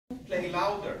play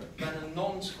louder than a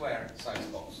non-square size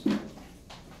box.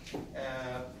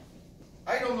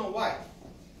 I don't know why.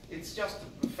 It's just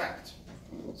a fact.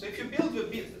 So if you build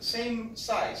the same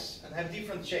size and have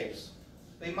different shapes,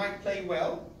 they might play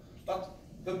well, but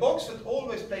the box that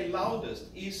always play loudest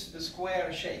is the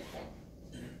square shape one.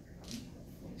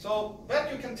 So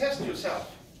that you can test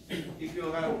yourself if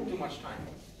you have too much time.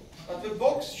 But the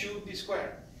box should be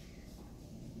square.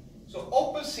 So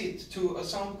opposite to a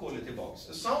sound quality box.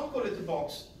 A sound quality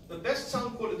box, the best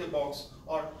sound quality box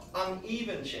are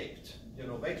uneven shaped. You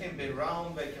know, they can be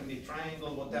round, they can be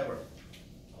triangle, whatever,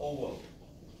 oval.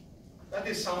 That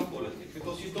is sound quality,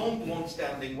 because you don't want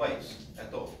standing waves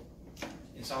at all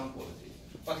in sound quality.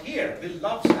 But here, we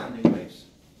love standing waves,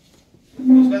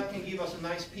 because that can give us a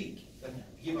nice peak, that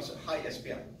give us a high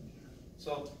SPL.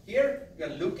 So here, we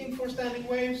are looking for standing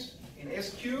waves. In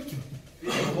SQ, we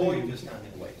avoid the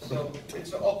standing waves. So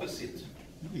it's the opposite.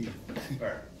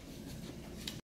 There.